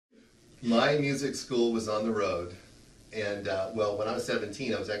My music school was on the road, and well, when I was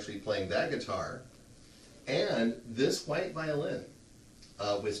 17, I was actually playing that guitar and this white violin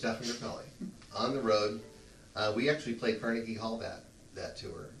with Stefan Grappelli on the road. We actually played Carnegie Hall that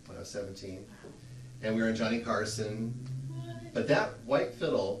tour when I was 17, and we were in Johnny Carson. But that white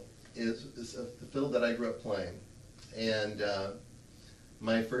fiddle is the fiddle that I grew up playing, and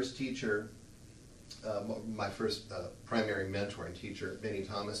my first teacher, my first primary mentor and teacher, Benny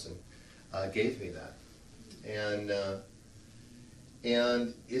Thomason, gave me that, and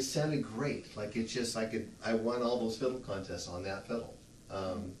it sounded great. Like it's just I won all those fiddle contests on that fiddle,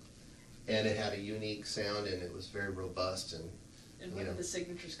 and it had a unique sound, and it was very robust. And when did the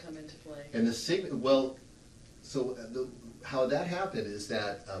signatures come into play? And so how that happened is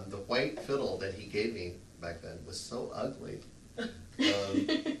that the white fiddle that he gave me back then was so ugly.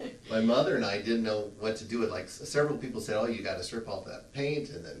 My mother and I didn't know what to do with it. Like several people said, oh, you got to strip off that paint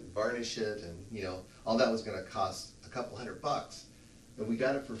and then varnish it, and you know, all that was going to cost a couple $100. And we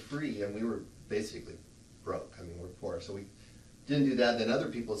got it for free, and we were basically broke. I mean, we're poor, so we didn't do that. Then other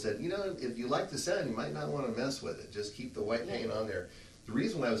people said, you know, if you like the sound, you might not want to mess with it. Just keep the white paint on there. The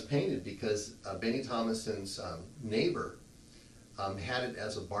reason why it was painted because Benny Thomason's neighbor had it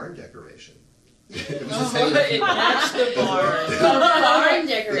as a barn decoration. It matched the barn. Barn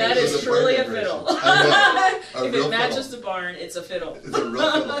decoration. That is truly a fiddle. If it matches the barn, it's a fiddle. It's a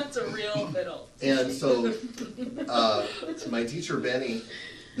real fiddle. It's a real fiddle. And so, my teacher Benny,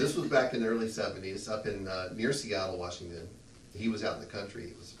 this was back in the early '70s, up in near Seattle, Washington. He was out in the country.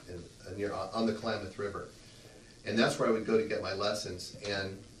 He was near on the Klamath River, and that's where I would go to get my lessons.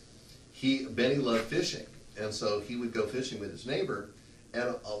 And Benny loved fishing, and so he would go fishing with his neighbor.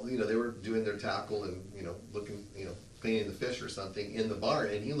 And you know, they were doing their tackle and you know, looking, you know, cleaning the fish or something in the barn.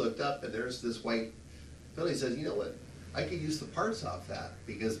 And he looked up, and there's this white fiddle. He says, "You know what? I could use the parts off that,"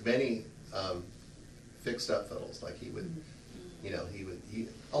 because Benny fixed up fiddles. Like he would, you know,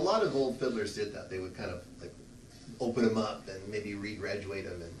 a lot of old fiddlers did that. They would kind of like open them up and maybe regraduate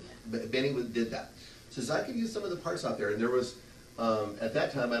them. And Benny did that. Says I could use some of the parts off there. And there was at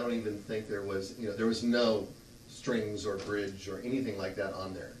that time, I don't even think there was, you know, there was no strings or bridge or anything like that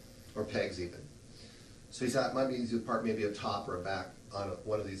on there, or pegs even. So he said, I might be able to do part, maybe a top or a back on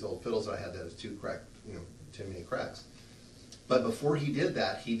one of these old fiddles that I had that was too many cracks. But before he did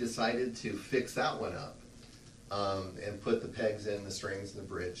that, he decided to fix that one up and put the pegs in, the strings, and the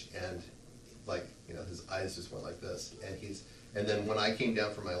bridge, and like, you know, his eyes just went like this. And then when I came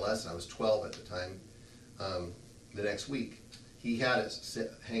down for my lesson, I was 12 at the time, the next week, he had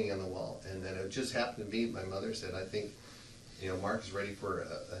it hanging on the wall, and then it just happened to be, my mother said, I think, you know, Mark is ready for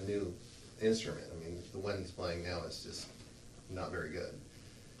a new instrument. I mean, the one he's playing now is just not very good.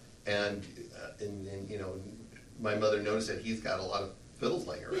 And you know, my mother noticed that he's got a lot of fiddles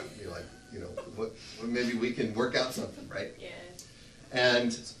laying around. You're like, you know, maybe we can work out something, right? Yeah.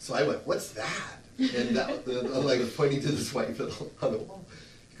 And so I went, what's that? And I'm like pointing to this white fiddle on the wall.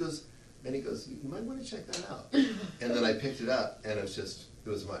 He goes, you might want to check that out. And then I picked it up, and it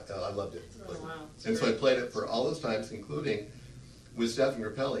was I loved it. Oh, wow. And so I played it for all those times, including with Stefan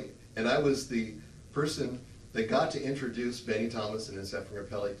Grappelli. And I was the person that got to introduce Benny Thomason and Stefan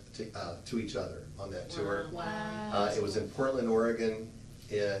Grappelli to each other on that tour. Wow. It was in Portland, Oregon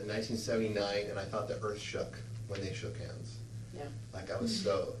in 1979, and I thought the earth shook when they shook hands. Yeah. Like I was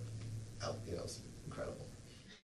so, you know, it was incredible.